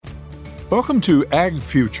Welcome to Ag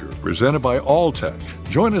Future, presented by Alltech.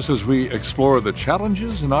 Join us as we explore the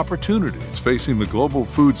challenges and opportunities facing the global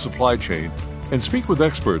food supply chain and speak with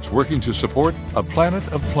experts working to support a planet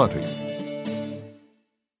of plenty.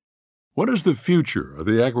 What is the future of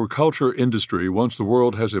the agriculture industry once the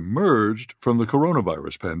world has emerged from the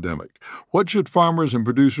coronavirus pandemic? What should farmers and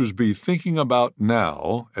producers be thinking about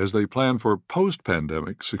now as they plan for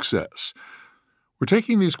post-pandemic success? We're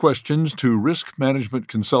taking these questions to risk management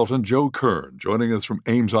consultant Joe Kern, joining us from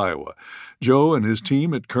Ames, Iowa. Joe and his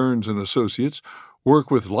team at Kearns & Associates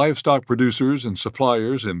work with livestock producers and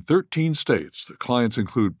suppliers in 13 states. The clients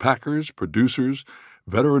include packers, producers,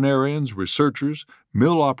 veterinarians, researchers,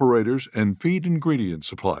 mill operators, and feed ingredient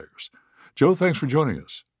suppliers. Joe, thanks for joining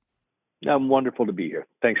us. Wonderful to be here.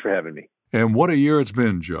 Thanks for having me. And what a year it's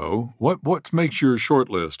been, Joe. What makes your short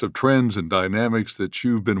list of trends and dynamics that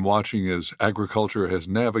you've been watching as agriculture has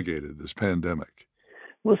navigated this pandemic?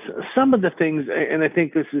 Well, some of the things, and I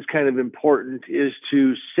think this is kind of important, is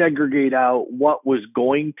to segregate out what was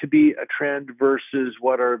going to be a trend versus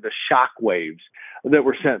what are the shock waves that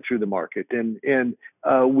were sent through the market. And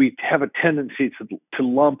we have a tendency to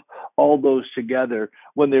lump all those together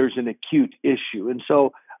when there's an acute issue. And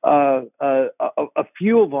so a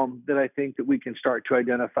few of them that I think that we can start to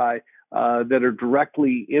identify that are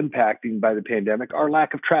directly impacting by the pandemic are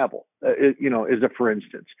lack of travel, as a for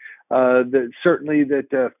instance. Certainly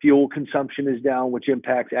that fuel consumption is down, which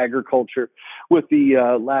impacts agriculture. With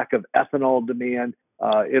the lack of ethanol demand,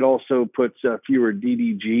 it also puts fewer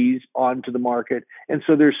DDGs onto the market. And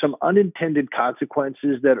so there's some unintended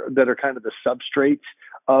consequences that are kind of the substrates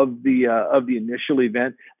of the initial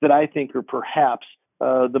event that I think are perhaps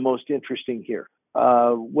the most interesting here.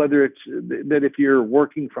 Whether it's that if you're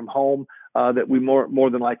working from home, that we more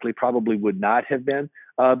than likely probably would not have been,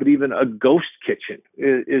 but even a ghost kitchen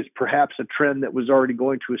is perhaps a trend that was already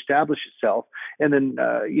going to establish itself and then,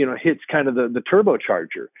 hits kind of the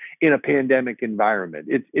turbocharger in a pandemic environment.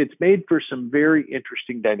 It's made for some very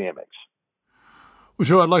interesting dynamics. Well,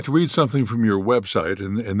 Joe, I'd like to read something from your website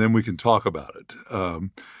and then we can talk about it.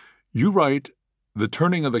 You write, "The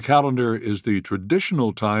turning of the calendar is the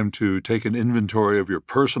traditional time to take an inventory of your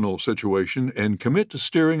personal situation and commit to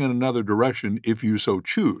steering in another direction if you so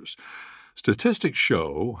choose. Statistics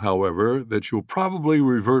show, however, that you'll probably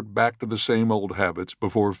revert back to the same old habits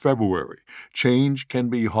before February. Change can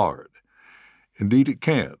be hard." Indeed, it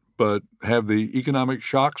can, but have the economic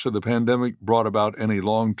shocks of the pandemic brought about any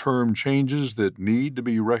long-term changes that need to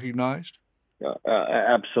be recognized?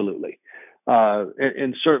 Absolutely.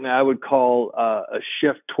 And certainly I would call a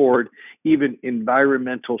shift toward even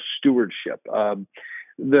environmental stewardship.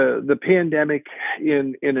 The pandemic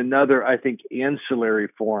in another, I think, ancillary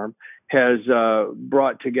form has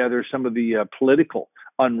brought together some of the political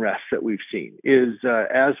unrest that we've seen.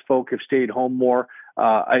 As folk have stayed home more,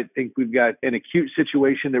 I think we've got an acute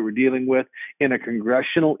situation that we're dealing with in a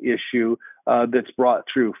congressional issue that's brought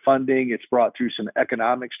through funding, it's brought through some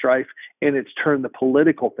economic strife, and it's turned the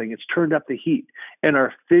political thing, it's turned up the heat. And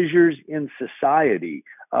our fissures in society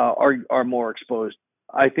are more exposed.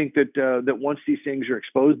 I think that once these things are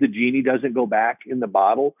exposed, the genie doesn't go back in the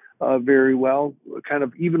bottle very well. Kind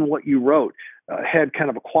of even what you wrote had kind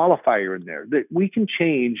of a qualifier in there that we can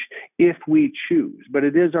change if we choose, but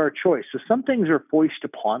it is our choice. So some things are foisted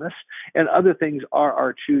upon us and other things are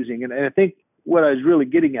our choosing. And I think what I was really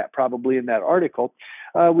getting at probably in that article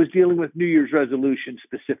was dealing with New Year's resolutions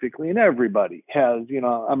specifically. And everybody has,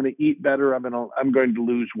 I'm going to eat better. I'm going to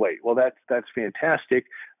lose weight. Well, that's fantastic.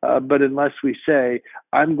 But unless we say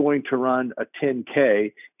I'm going to run a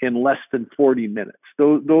 10K in less than 40 minutes,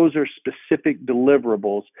 those are specific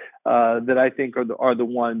deliverables that I think are the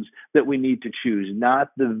ones that we need to choose,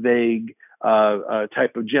 not the vague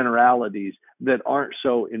type of generalities that aren't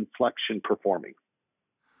so inflection performing.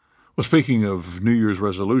 Well, speaking of New Year's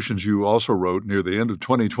resolutions, you also wrote near the end of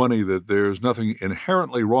 2020 that there's nothing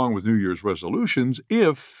inherently wrong with New Year's resolutions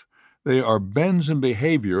if they are bends in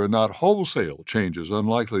behavior and not wholesale changes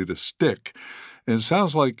unlikely to stick. And it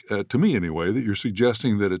sounds like, to me anyway, that you're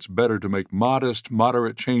suggesting that it's better to make modest,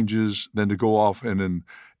 moderate changes than to go off in an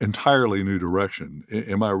entirely new direction.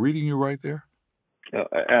 Am I reading you right there?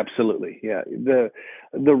 Absolutely, yeah. The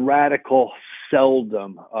radical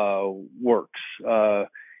seldom works.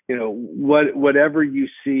 Whatever you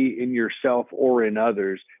see in yourself or in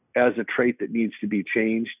others as a trait that needs to be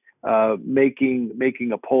changed,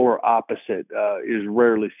 making a polar opposite is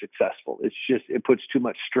rarely successful. It puts too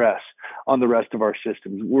much stress on the rest of our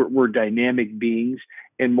systems. We're dynamic beings,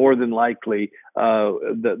 and more than likely,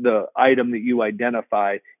 the item that you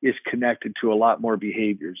identify is connected to a lot more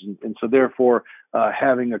behaviors. And so therefore,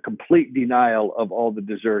 having a complete denial of all the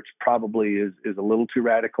desserts probably is a little too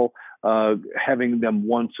radical. Having them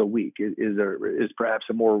once a week is perhaps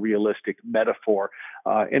a more realistic metaphor.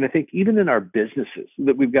 And I think even in our businesses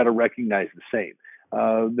that we've got to recognize the same.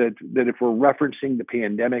 That if we're referencing the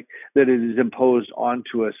pandemic, that it has imposed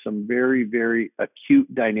onto us some very, very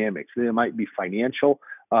acute dynamics. They might be financial,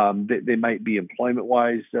 they might be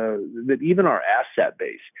employment-wise, that even our asset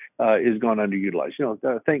base is gone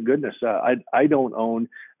underutilized. Thank goodness I don't own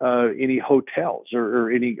any hotels or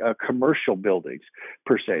any commercial buildings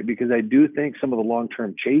per se, because I do think some of the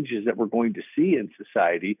long-term changes that we're going to see in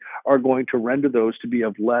society are going to render those to be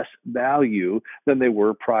of less value than they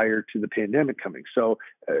were prior to the pandemic coming. So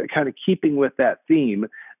kind of keeping with that theme,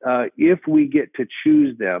 if we get to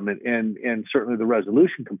choose them, and certainly the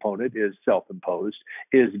resolution component is self-imposed,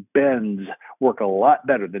 is bends work a lot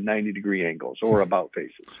better than 90-degree angles or about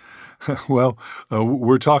faces. Well,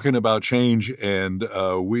 we're talking about change, and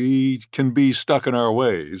we can be stuck in our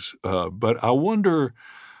ways. But I wonder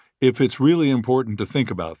if it's really important to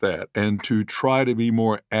think about that and to try to be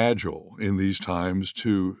more agile in these times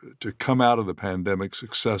to come out of the pandemic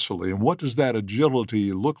successfully. And what does that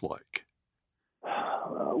agility look like?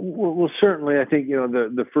 Well, certainly, I think,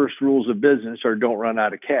 the first rules of business are don't run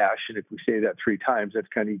out of cash. And if we say that 3 times, that's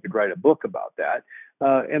kind of, you could write a book about that.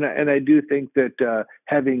 And I do think that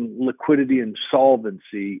having liquidity and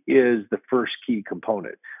solvency is the first key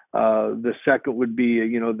component. The second would be,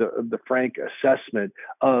 the frank assessment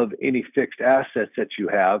of any fixed assets that you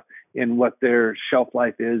have and what their shelf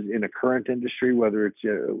life is in a current industry, whether it's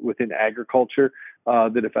within agriculture,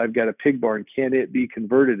 that if I've got a pig barn, can it be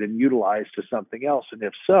converted and utilized to something else? And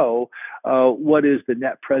if so, what is the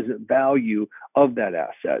net present value of that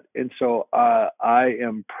asset? And so I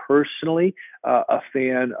am personally a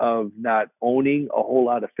fan of not owning a whole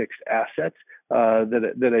lot of fixed assets.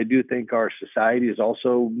 That I do think our society is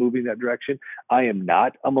also moving that direction. I am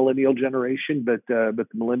not a millennial generation, but the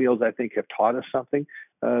millennials, I think, have taught us something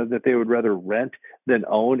that they would rather rent than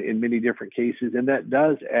own in many different cases, and that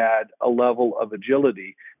does add a level of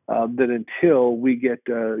agility that until we get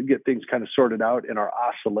things kind of sorted out and our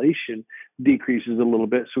oscillation decreases a little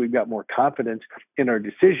bit, so we've got more confidence in our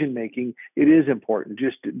decision making, it is important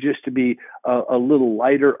just to be a little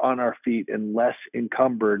lighter on our feet and less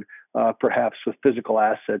encumbered perhaps with physical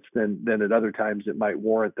assets than at other times it might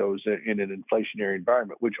warrant those in an inflationary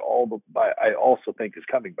environment, which I also think is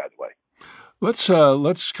coming, by the way.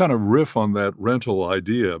 Let's kind of riff on that rental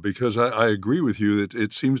idea, because I agree with you that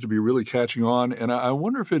it seems to be really catching on, and I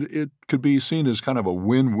wonder if it could be seen as kind of a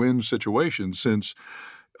win-win situation, since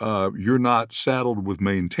you're not saddled with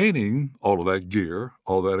maintaining all of that gear,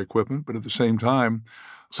 all that equipment, but at the same time,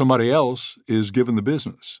 somebody else is given the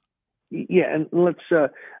business. Yeah, and let's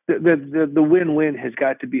the win-win has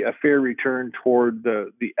got to be a fair return toward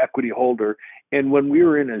the equity holder. And when we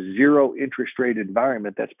were in a zero interest rate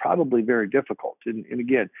environment, that's probably very difficult. And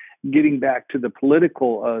again, getting back to the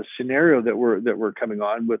political scenario that we're coming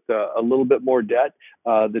on with a little bit more debt,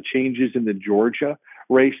 the changes in the Georgia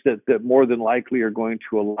race that more than likely are going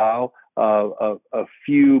to allow a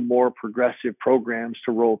few more progressive programs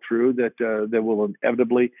to roll through that will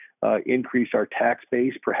inevitably increase our tax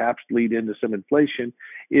base, perhaps lead into some inflation,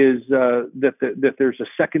 is that there's a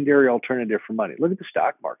secondary alternative for money. Look at the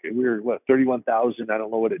stock market. We were 31,000. I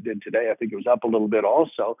don't know what it did today. I think it was up a little bit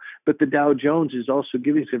also. But the Dow Jones is also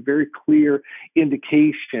giving us a very clear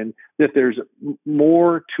indication that there's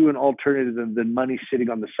more to an alternative than money sitting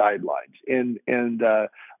on the sidelines. And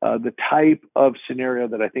the type of scenario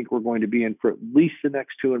that I think we're going to be in for at least the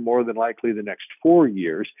next 2 and more than likely the next 4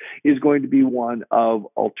 years is going to be one of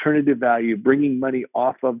alternative value, bringing money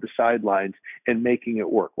off of the sidelines and making it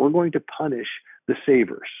work. We're going to punish the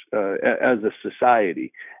savers as a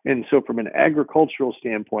society. And so from an agricultural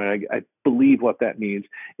standpoint, I believe what that means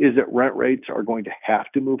is that rent rates are going to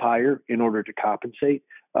have to move higher in order to compensate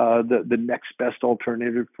the next best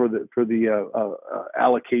alternative for the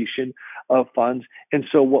allocation of funds. And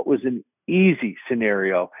so what was an easy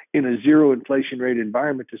scenario in a zero inflation rate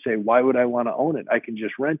environment to say, why would I want to own it? I can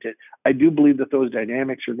just rent it. I do believe that those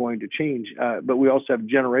dynamics are going to change, but we also have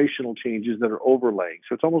generational changes that are overlaying.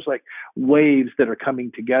 So it's almost like waves that are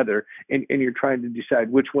coming together, and you're trying to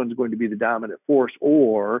decide which one's going to be the dominant force,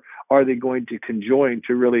 or are they going to conjoin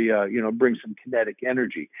to really bring some kinetic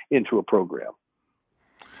energy into a program.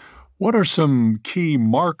 What are some key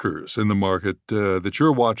markers in the market that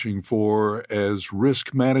you're watching for as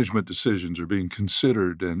risk management decisions are being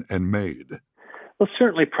considered and made? Well,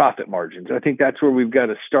 certainly profit margins. I think that's where we've got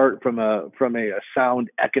to start from a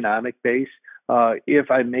sound economic base.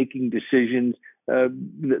 If I'm making decisions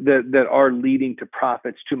that are leading to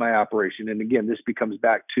profits to my operation, and again, this becomes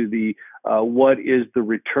back to the what is the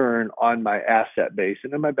return on my asset base,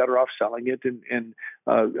 and am I better off selling it and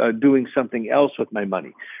doing something else with my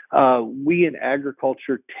money? We in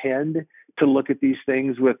agriculture tend to look at these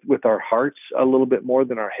things with our hearts a little bit more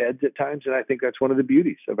than our heads at times, and I think that's one of the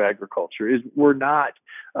beauties of agriculture is we're not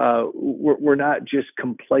just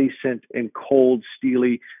complacent and cold,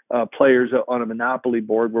 steely players on a monopoly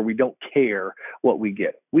board where we don't care what we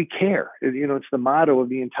get. We care. It's the motto of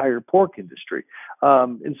the entire pork industry,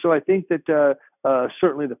 and so I think that.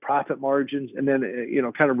 Certainly the profit margins, and then,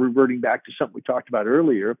 kind of reverting back to something we talked about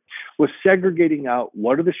earlier, was segregating out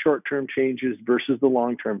what are the short-term changes versus the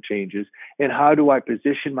long-term changes, and how do I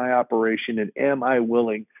position my operation, and am I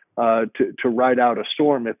willing to ride out a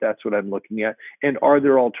storm if that's what I'm looking at, and are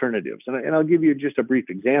there alternatives? And I'll give you just a brief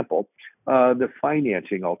example. The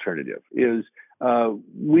financing alternative is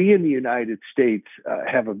we in the United States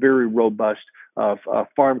have a very robust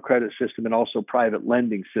farm credit system and also private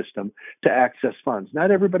lending system to access funds. Not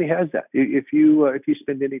everybody has that. If you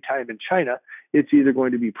spend any time in China, it's either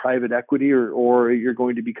going to be private equity or you're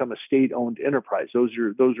going to become a state-owned enterprise. Those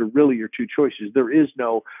are really your two choices. There is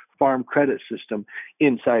no farm credit system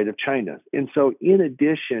inside of China. And so in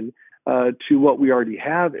addition to what we already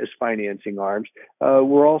have as financing arms,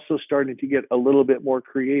 we're also starting to get a little bit more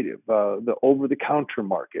creative. The over-the-counter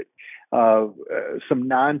market, some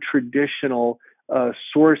non-traditional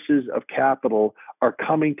sources of capital are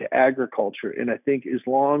coming to agriculture. And I think as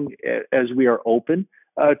long as we are open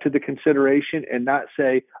to the consideration and not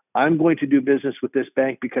say, I'm going to do business with this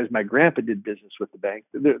bank because my grandpa did business with the bank,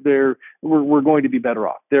 we're going to be better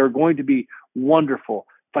off. There are going to be wonderful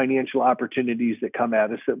financial opportunities that come at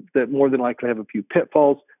us that more than likely have a few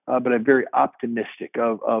pitfalls, but I'm very optimistic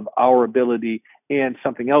of our ability, and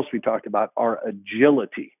something else we talked about, our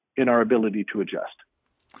agility in our ability to adjust.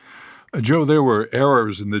 Joe, there were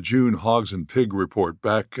errors in the June hogs and pig report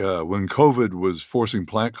back when COVID was forcing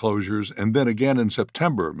plant closures, and then again in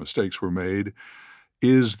September, mistakes were made.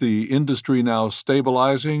 Is the industry now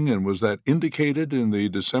stabilizing, and was that indicated in the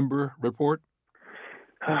December report?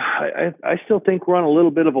 I still think we're on a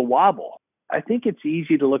little bit of a wobble. I think it's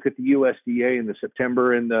easy to look at the USDA in the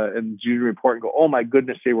September and the June report and go, oh my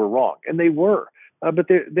goodness, they were wrong. And they were, but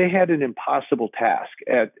they had an impossible task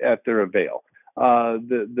at their avail.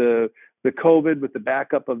 The COVID with the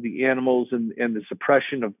backup of the animals and the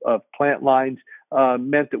suppression of plant lines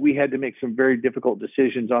meant that we had to make some very difficult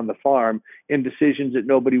decisions on the farm, and decisions that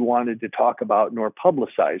nobody wanted to talk about nor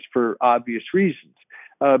publicize for obvious reasons.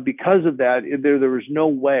 Because of that, there was no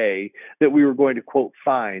way that we were going to, quote,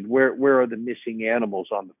 find where are the missing animals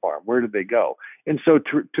on the farm? Where did they go? And so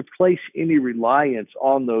to place any reliance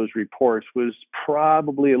on those reports was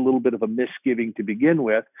probably a little bit of a misgiving to begin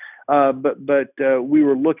with. But we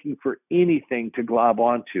were looking for anything to glob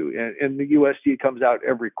onto. And the USDA comes out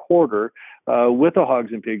every quarter with a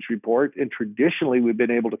hogs and pigs report. And traditionally, we've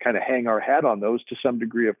been able to kind of hang our hat on those to some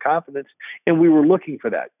degree of confidence. And we were looking for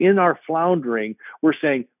that. In our floundering, we're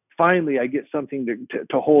saying, finally, I get something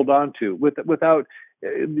to hold on to without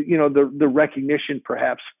the recognition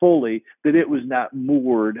perhaps fully that it was not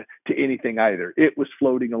moored to anything either. It was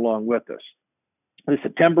floating along with us. The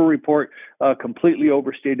September report completely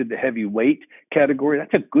overstated the heavyweight category.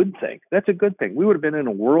 That's a good thing. We would have been in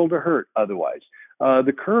a world of hurt otherwise.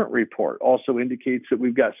 The current report also indicates that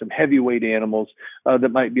we've got some heavyweight animals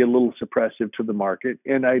that might be a little suppressive to the market.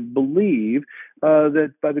 And I believe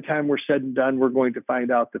that by the time we're said and done, we're going to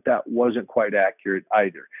find out that wasn't quite accurate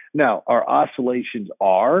either. Now, our oscillations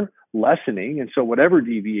are lessening, and so whatever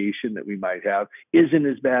deviation that we might have isn't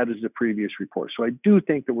as bad as the previous report. So I do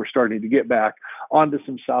think that we're starting to get back onto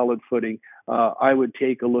some solid footing. I would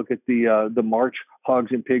take a look at the March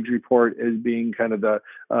hogs and pigs report as being kind of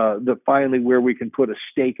the finally where we can put a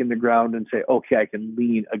stake in the ground and say, okay, I can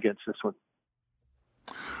lean against this one.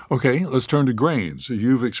 Okay, let's turn to grains.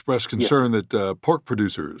 You've expressed concern that pork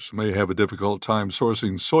producers may have a difficult time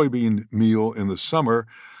sourcing soybean meal in the summer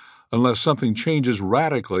unless something changes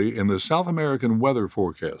radically in the South American weather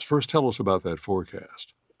forecast. First, tell us about that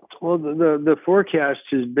forecast. Well, the forecast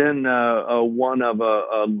has been one of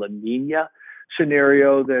a La Nina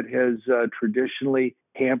scenario that has traditionally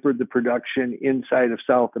hampered the production inside of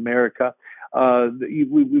South America.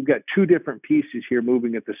 We've got two different pieces here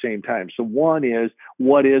moving at the same time. So one is,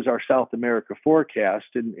 what is our South America forecast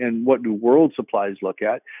and what do world supplies look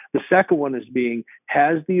at? The second one is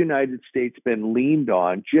has the United States been leaned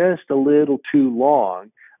on just a little too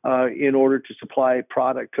long in order to supply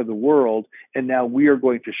product to the world, and now we are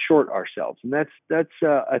going to short ourselves. And that's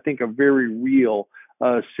I think, a very real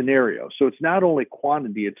scenario. So it's not only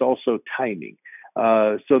quantity, it's also timing.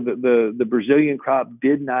 So the Brazilian crop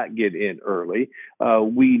did not get in early.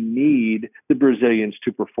 We need the Brazilians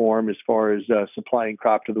to perform as far as supplying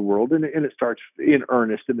crop to the world, and it starts in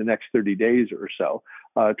earnest in the next 30 days or so.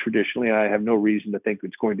 Traditionally, I have no reason to think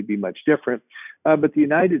it's going to be much different. But the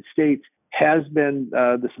United States has been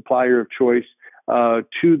the supplier of choice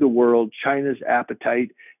to the world. China's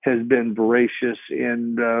appetite has been voracious,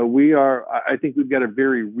 and I think we've got a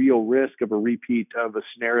very real risk of a repeat of a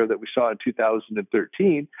scenario that we saw in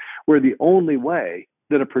 2013, where the only way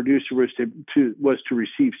that a producer was to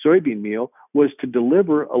receive soybean meal was to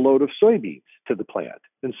deliver a load of soybeans to the plant.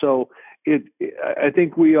 And so I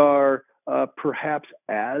think we are perhaps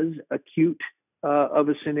as acute of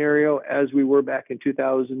a scenario as we were back in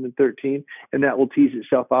 2013, and that will tease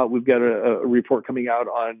itself out. We've got a report coming out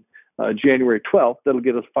on January 12th that'll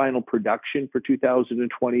get us final production for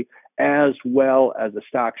 2020, as well as a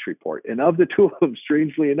stocks report. And of the two of them,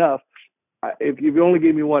 strangely enough, if you only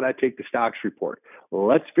gave me one, I'd take the stocks report.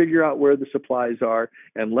 Let's figure out where the supplies are,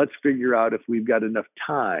 and let's figure out if we've got enough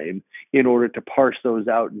time in order to parse those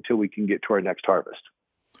out until we can get to our next harvest.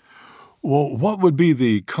 Well, what would be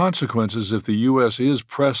the consequences if the U.S. is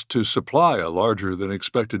pressed to supply a larger than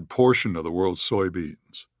expected portion of the world's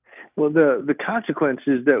soybeans? Well, the consequence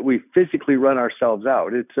is that we physically run ourselves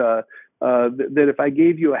out. It's that if I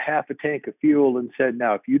gave you a half a tank of fuel and said,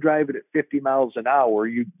 now, if you drive it at 50 miles an hour,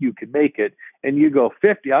 you can make it, and you go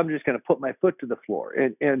 50, I'm just going to put my foot to the floor,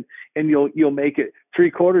 and you'll make it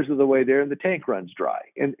 3/4 of the way there, and the tank runs dry.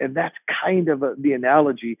 And that's kind of the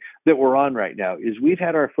analogy that we're on right now. Is we've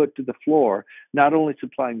had our foot to the floor, not only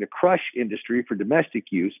supplying the crush industry for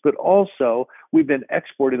domestic use, but also we've been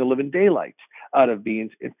exporting the living daylights out of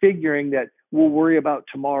beans and figuring that we'll worry about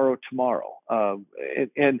tomorrow.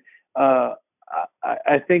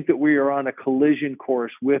 I think that we are on a collision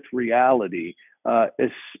course with reality,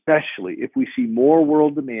 especially if we see more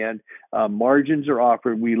world demand. Margins are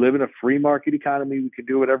offered. We live in a free market economy. We can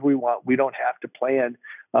do whatever we want. We don't have to plan.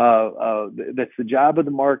 That's the job of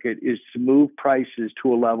the market, is to move prices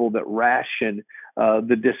to a level that ration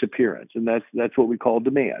the disappearance, and that's what we call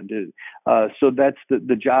demand. So that's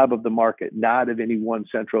the job of the market, not of any one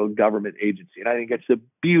central government agency. And I think that's the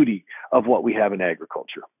beauty of what we have in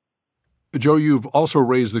agriculture. Joe, you've also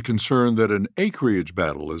raised the concern that an acreage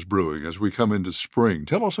battle is brewing as we come into spring.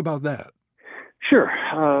 Tell us about that. Sure.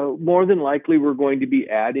 More than likely, we're going to be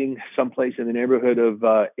adding someplace in the neighborhood of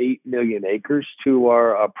 8 million acres to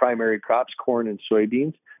our primary crops, corn and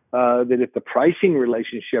soybeans. That if the pricing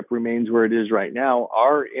relationship remains where it is right now,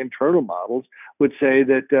 our internal models would say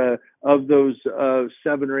that of those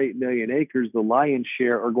 7 or 8 million acres, the lion's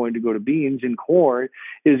share are going to go to beans, and corn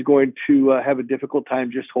is going to have a difficult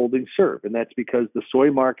time just holding serve. And that's because the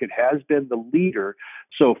soy market has been the leader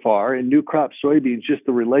so far. In new crop soybeans, just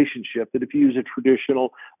the relationship that if you use a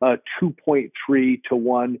traditional 2.3 to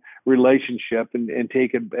 1 relationship and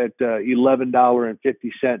take it at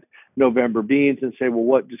 $11.50 November beans and say, well,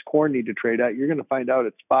 what does corn need to trade at? You're going to find out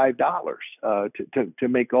it's $5 to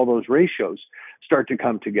make all those ratios start to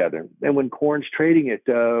come together. And when corn's trading at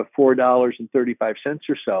 $4.35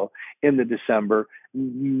 or so in the December,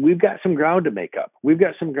 we've got some ground to make up. We've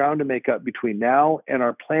got some ground to make up between now and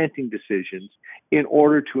our planting decisions in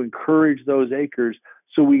order to encourage those acres,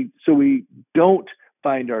 so we don't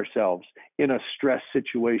find ourselves in a stress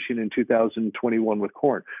situation in 2021 with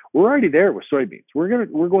corn. We're already there with soybeans.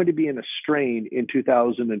 We're going to be in a strain in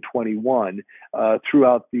 2021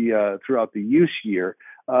 throughout the use year.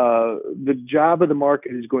 The job of the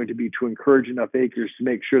market is going to be to encourage enough acres to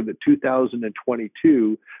make sure that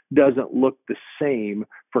 2022 doesn't look the same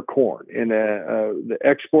for corn. And the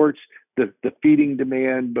exports, the feeding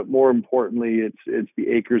demand, but more importantly, it's the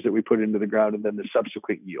acres that we put into the ground and then the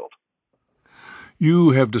subsequent yield.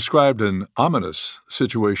 You have described an ominous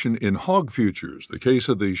situation in hog futures, the case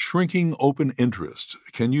of the shrinking open interest.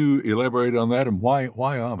 Can you elaborate on that, and why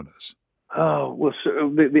ominous? Oh, well,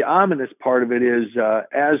 so the ominous part of it is,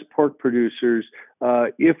 as pork producers,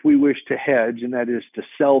 if we wish to hedge, and that is to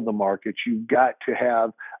sell the market, you've got to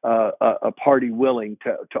have a party willing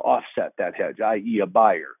to offset that hedge, i.e. a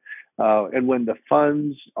buyer. And when the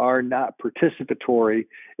funds are not participatory,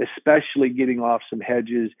 especially getting off some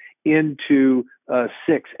hedges into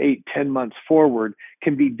 6, 8, 10 months forward,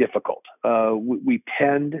 can be difficult. We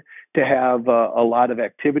tend to have a lot of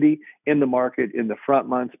activity in the market in the front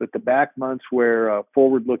months, but the back months where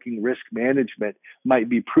forward-looking risk management might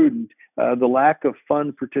be prudent, the lack of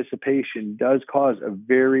fund participation does cause a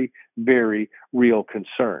very, very real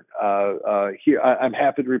concern. Here, I'm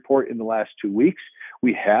happy to report in the last 2 weeks,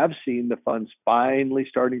 we have seen the funds finally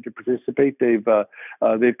starting to participate. They've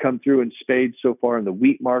come through in spades so far in the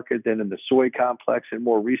wheat market, then in the soy complex, and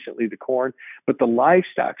more recently the corn. But the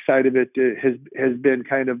livestock side of it has been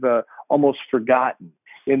kind of almost forgotten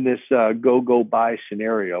in this go buy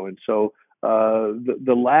scenario. And so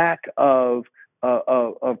the lack of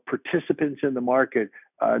participants in the market,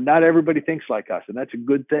 not everybody thinks like us, and that's a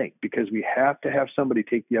good thing because we have to have somebody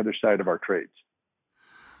take the other side of our trades.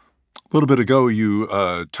 A little bit ago, you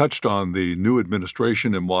touched on the new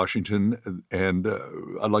administration in Washington, and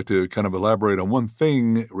I'd like to kind of elaborate on one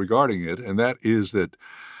thing regarding it, and that is that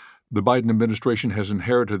the Biden administration has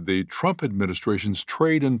inherited the Trump administration's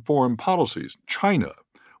trade and foreign policies. China.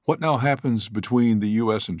 What now happens between the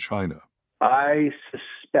U.S. and China? I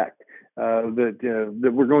suspect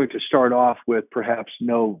that we're going to start off with perhaps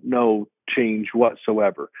no change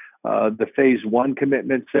whatsoever. The phase one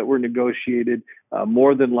commitments that were negotiated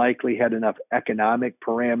more than likely had enough economic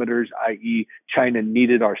parameters, i.e. China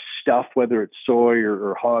needed our stuff, whether it's soy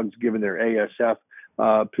or hogs, given their ASF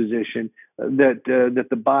position, that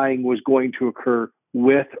the buying was going to occur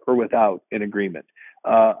with or without an agreement.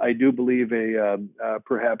 I do believe a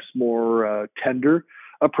perhaps more tender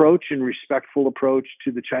approach and respectful approach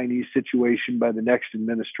to the Chinese situation by the next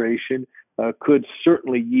administration could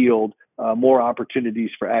certainly yield more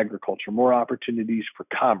opportunities for agriculture, more opportunities for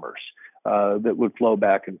commerce that would flow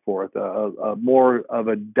back and forth, more of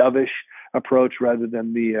a dovish approach rather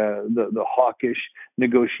than the hawkish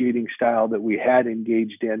negotiating style that we had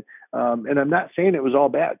engaged in. And I'm not saying it was all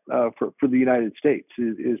bad for the United States.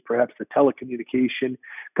 Is perhaps the telecommunication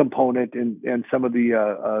component and some of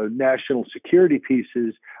the national security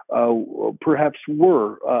pieces perhaps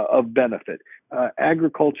were of benefit.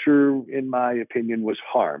 Agriculture, in my opinion, was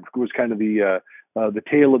harmed. It was kind of the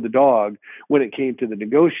tail of the dog when it came to the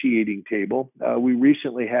negotiating table. We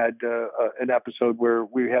recently had an episode where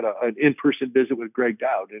we had an in-person visit with Greg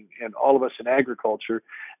Dowd, and all of us in agriculture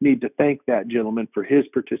need to thank that gentleman for his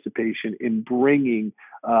participation in bringing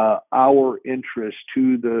our interest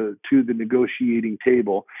to the negotiating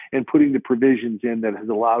table and putting the provisions in that has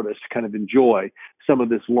allowed us to kind of enjoy some of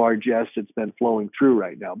this largesse that's been flowing through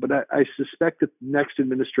right now. But I suspect that the next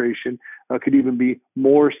administration could even be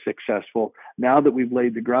more successful now that we've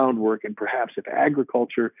laid the groundwork, and perhaps if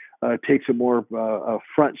agriculture takes a more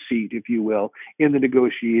front seat, if you will, in the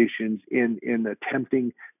negotiations, in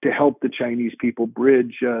attempting to help the Chinese people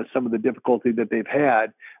bridge some of the difficulty that they've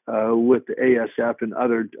had with the ASF and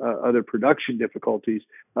other production difficulties,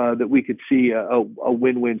 that we could see a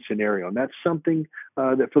win-win scenario. And that's something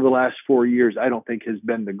that for the last 4 years, I don't think has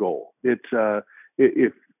been the goal. It's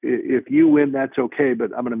if you win, that's okay,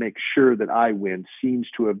 but I'm going to make sure that I win seems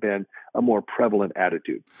to have been a more prevalent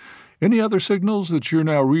attitude. Any other signals that you're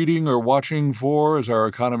now reading or watching for as our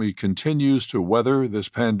economy continues to weather this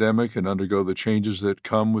pandemic and undergo the changes that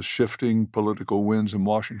come with shifting political winds in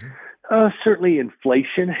Washington? Certainly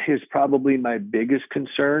inflation is probably my biggest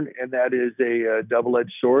concern, and that is a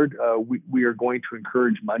double-edged sword. We are going to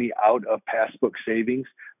encourage money out of passbook savings.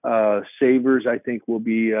 Savers, I think, will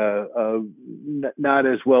be not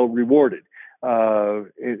as well rewarded.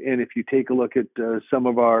 And if you take a look at some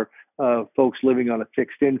of our folks living on a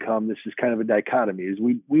fixed income, this is kind of a dichotomy. Is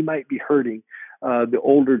we might be hurting the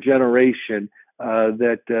older generation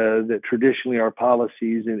that traditionally our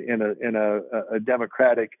policies in a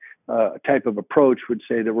democratic type of approach would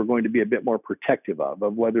say that we're going to be a bit more protective of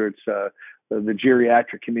whether it's the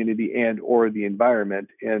geriatric community and or the environment,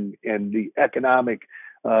 and the economic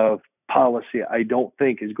policy I don't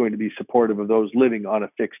think is going to be supportive of those living on a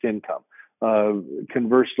fixed income.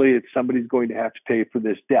 Conversely, it's somebody's going to have to pay for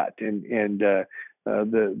this debt, and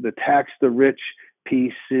the tax the rich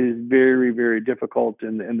piece is very, very difficult,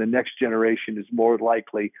 and the next generation is more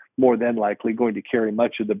than likely going to carry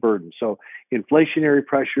much of the burden. So inflationary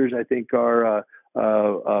pressures, I think, are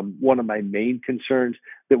one of my main concerns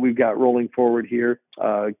that we've got rolling forward here,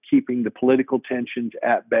 keeping the political tensions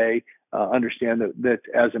at bay. Understand that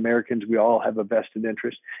as Americans, we all have a vested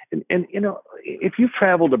interest. And you know, if you've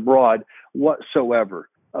traveled abroad whatsoever,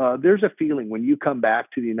 there's a feeling when you come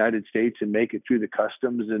back to the United States and make it through the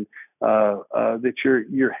customs and that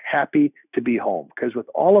you're happy to be home. Because with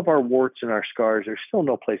all of our warts and our scars, there's still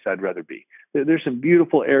no place I'd rather be. There's some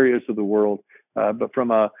beautiful areas of the world, but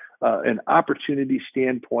from an opportunity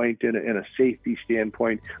standpoint and a safety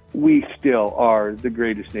standpoint, we still are the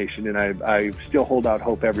greatest nation. And I still hold out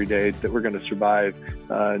hope every day that we're going to survive,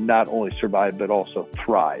 not only survive, but also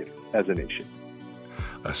thrive as a nation.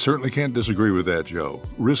 I certainly can't disagree with that, Joe.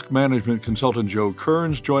 Risk management consultant Joe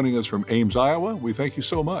Kearns joining us from Ames, Iowa. We thank you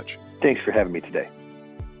so much. Thanks for having me today.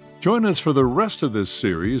 Join us for the rest of this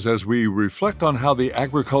series as we reflect on how the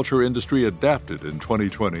agriculture industry adapted in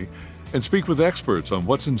 2020 and speak with experts on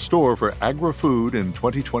what's in store for agri-food in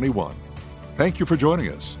 2021. Thank you for joining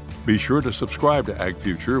us. Be sure to subscribe to Ag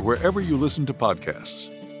Future wherever you listen to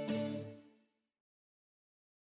podcasts.